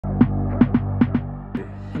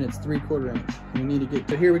it's 3/4 inch. And we need to get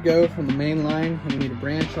to, here we go from the main line, and we need to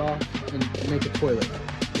branch off and make a toilet.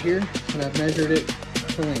 Here, and I've measured it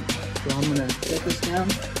to length. So I'm gonna set this down.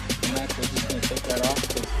 I'm actually just gonna take that off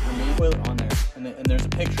because for me, toilet on there. And there's a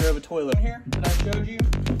picture of a toilet here that I showed you.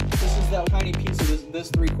 This is that tiny piece of this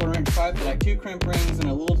 3/4 inch pipe, like 2 crimp rings and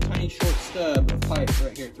a little tiny short stub of pipe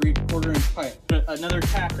right here, 3/4 inch pipe. Another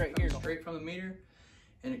tack right here, straight from the meter,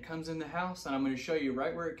 and it comes in the house, and I'm going to show you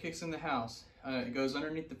right where it kicks in the house. It goes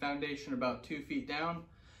underneath the foundation about 2 feet down.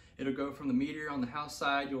 It'll go from the meter on the house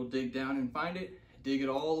side. You'll dig down and find it, dig it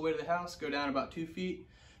all the way to the house, go down about 2 feet,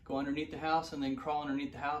 go underneath the house, and then crawl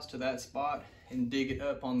underneath the house to that spot and dig it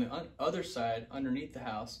up on the other side underneath the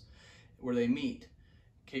house where they meet.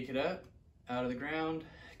 Kick it up out of the ground,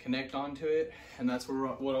 connect onto it, and that's where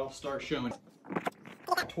what I'll start showing.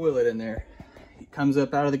 Toilet in there. It comes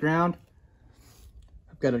up out of the ground.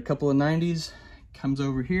 I've got a couple of 90s, comes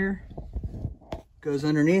over here, goes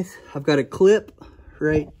underneath. I've got a clip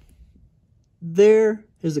right there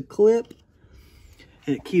is a clip,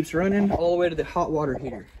 and it keeps running all the way to the hot water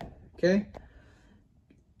heater. Okay,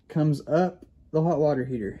 comes up the hot water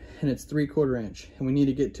heater, and it's 3/4 inch, and we need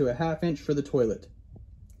to get to a 1/2 inch for the toilet.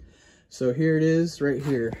 So here it is right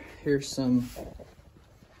here. Here's some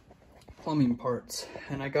plumbing parts,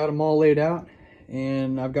 and I got them all laid out,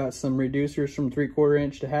 and I've got some reducers from 3/4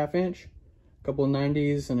 inch to 1/2 inch, a couple of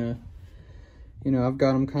 90s, and a, you know, I've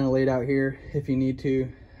got them kind of laid out here if you need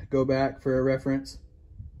to go back for a reference.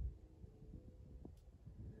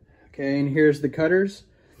 Okay, and here's the cutters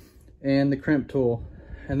and the crimp tool,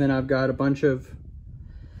 and then I've got a bunch of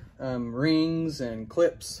rings and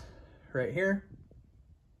clips right here.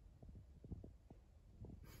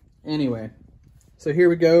 Anyway, so here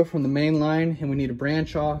we go from the main line, and we need to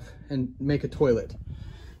branch off and make a toilet.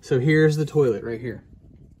 So here's the toilet right here.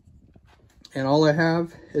 And all I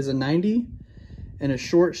have is a 90 and a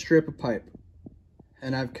short strip of pipe.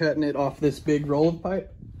 And I've cutting it off this big roll of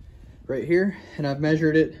pipe right here, and I've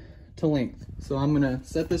measured it to length. So I'm gonna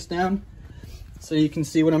set this down so you can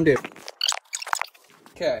see what I'm doing.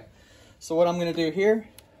 Okay, so what I'm gonna do here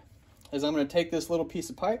is I'm gonna take this little piece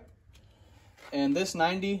of pipe, and this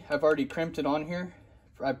 90, I've already crimped it on here.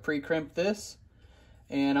 I've pre-crimped this,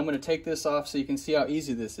 and I'm gonna take this off so you can see how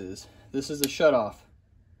easy this is. This is a shutoff.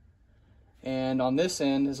 And on this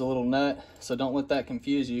end is a little nut, so don't let that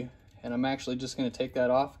confuse you. And I'm actually just gonna take that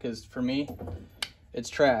off because for me, it's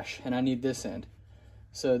trash and I need this end.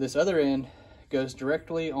 So this other end goes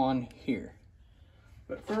directly on here.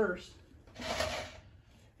 But first,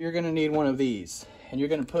 you're gonna need one of these. And you're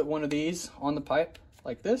gonna put one of these on the pipe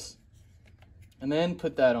like this, and then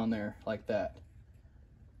put that on there like that.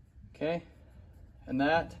 Okay, and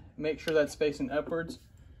that, make sure that's facing upwards.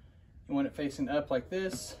 You want it facing up like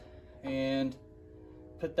this, and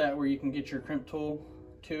put that where you can get your crimp tool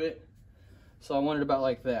to it. So I want it about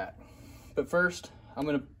like that. But first, I'm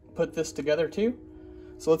gonna put this together too.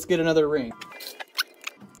 So let's get another ring.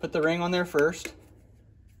 Put the ring on there first,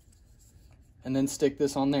 and then stick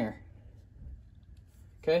this on there.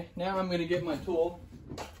 Okay, now I'm gonna get my tool,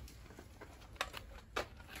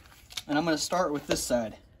 and I'm gonna start with this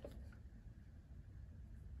side.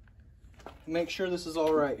 Make sure this is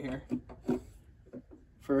all right here.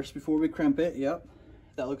 First, before we crimp it, yep,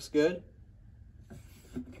 that looks good.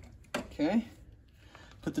 Okay,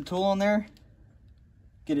 put the tool on there,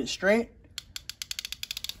 get it straight,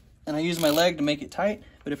 and I use my leg to make it tight,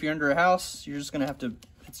 but if you're under a house, you're just gonna have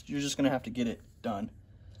to get it done.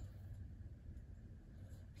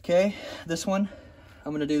 Okay, this one,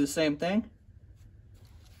 I'm gonna do the same thing.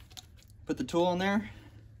 Put the tool on there,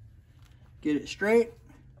 get it straight.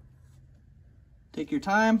 Take your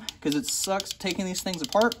time, because it sucks taking these things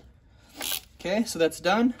apart. Okay, so that's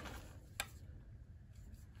done.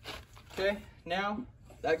 Okay, now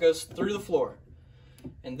that goes through the floor.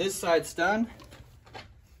 And this side's done.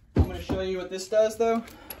 I'm gonna show you what this does though.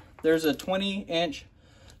 There's a 20-inch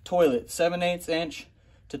toilet, 7/8 inch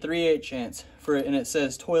to 3/8 inch for it, and it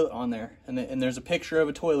says toilet on there. And there's a picture of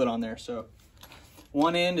a toilet on there. So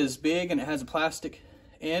one end is big and it has a plastic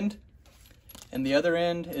end, and the other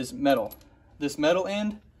end is metal. This metal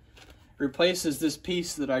end replaces this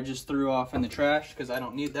piece that I just threw off in the trash because I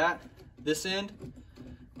don't need that. This end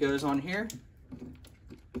goes on here,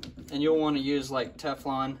 and you'll want to use like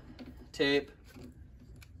Teflon tape.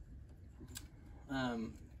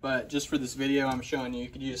 But just for this video, I'm showing you, you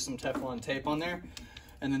could use some Teflon tape on there.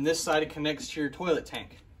 And then this side connects to your toilet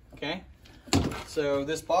tank, okay? So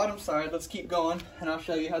this bottom side, let's keep going, and I'll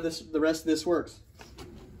show you how the rest of this works.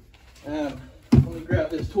 Let me grab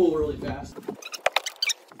this tool really fast.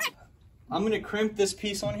 I'm gonna crimp this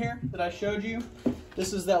piece on here that I showed you.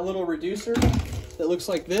 This is that little reducer. that looks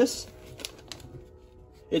like this.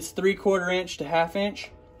 It's 3/4 inch to 1/2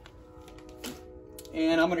 inch.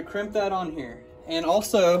 And I'm gonna crimp that on here. And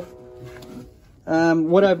also,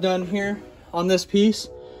 what I've done here on this piece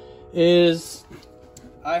is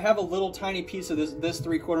I have a little tiny piece of this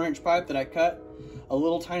 3/4 inch pipe that I cut, a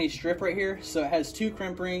little tiny strip right here. So it has 2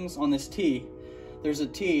 crimp rings on this T. There's a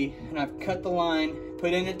T, and I've cut the line,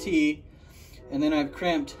 put in a T, and then I've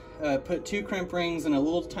crimped, put 2 crimp rings and a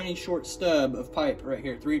little tiny short stub of pipe right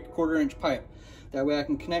here, 3/4 inch pipe. That way I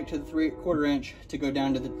can connect to the 3/4 inch to go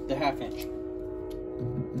down to the 1/2 inch.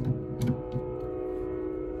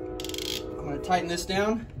 I'm gonna tighten this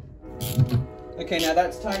down. Okay, now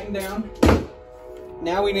that's tightened down.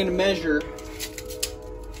 Now we need to measure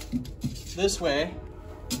this way,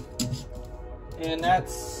 and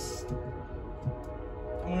that's,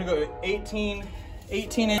 I'm gonna go 18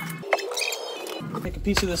 inch. Take a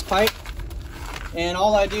piece of this pipe, and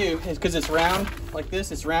all I do is, because it's round like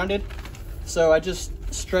this, it's rounded, so I just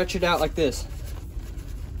stretch it out like this,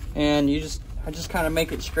 and I just kind of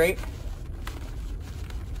make it straight,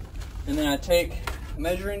 and then I take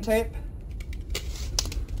measuring tape,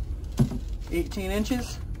 18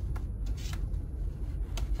 inches.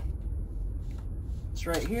 It's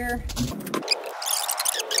right here,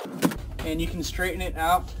 and you can straighten it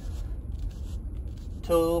out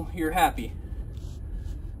till you're happy.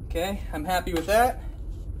 Okay, I'm happy with that.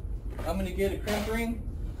 I'm gonna get a crimp ring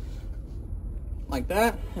like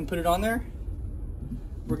that and put it on there.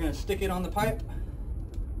 We're gonna stick it on the pipe.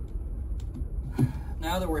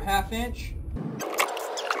 Now that we're 1/2 inch,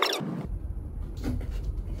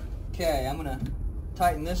 okay, I'm gonna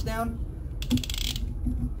tighten this down.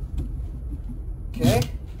 Okay,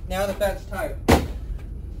 now that that's tight,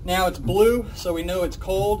 now it's blue, so we know it's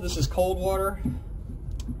cold. This is cold water,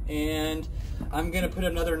 and I'm gonna put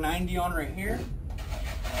another 90 on right here.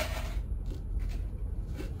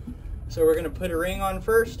 So we're gonna put a ring on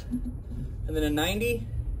first, and then a 90,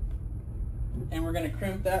 and we're gonna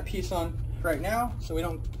crimp that piece on right now so we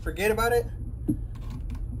don't forget about it.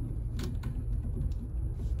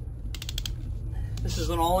 This is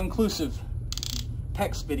an all-inclusive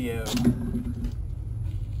text video.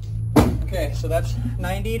 Okay, so that's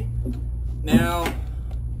 90'd. Now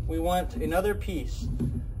we want another piece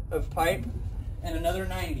of pipe and another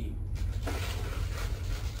 90.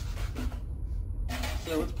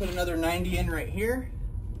 So let's put another 90 in right here,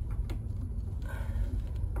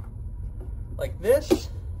 like this,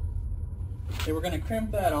 and we're gonna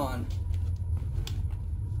crimp that on.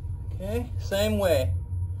 Okay, same way,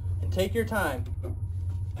 and take your time.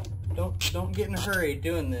 Don't get in a hurry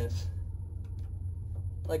doing this.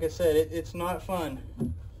 Like I said, it's not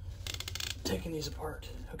fun taking these apart.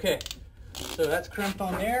 Okay, so that's crimped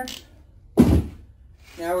on there.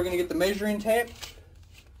 Now we're gonna get the measuring tape,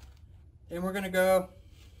 and we're gonna go,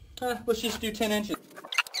 let's just do 10 inches.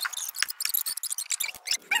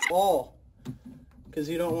 All, because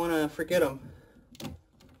you don't want to forget them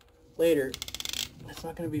later. It's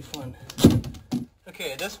not gonna be fun.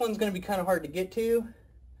 Okay, this one's gonna be kind of hard to get to.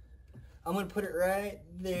 I'm gonna put it right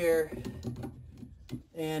there,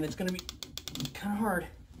 and it's gonna be kind of hard.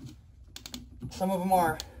 Some of them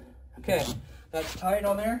are. Okay, that's tight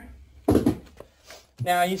on there.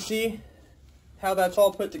 Now you see how that's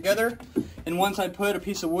all put together, and once I put a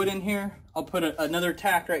piece of wood in here, I'll put another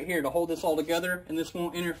tack right here to hold this all together, and this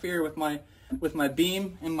won't interfere with my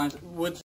beam and my wood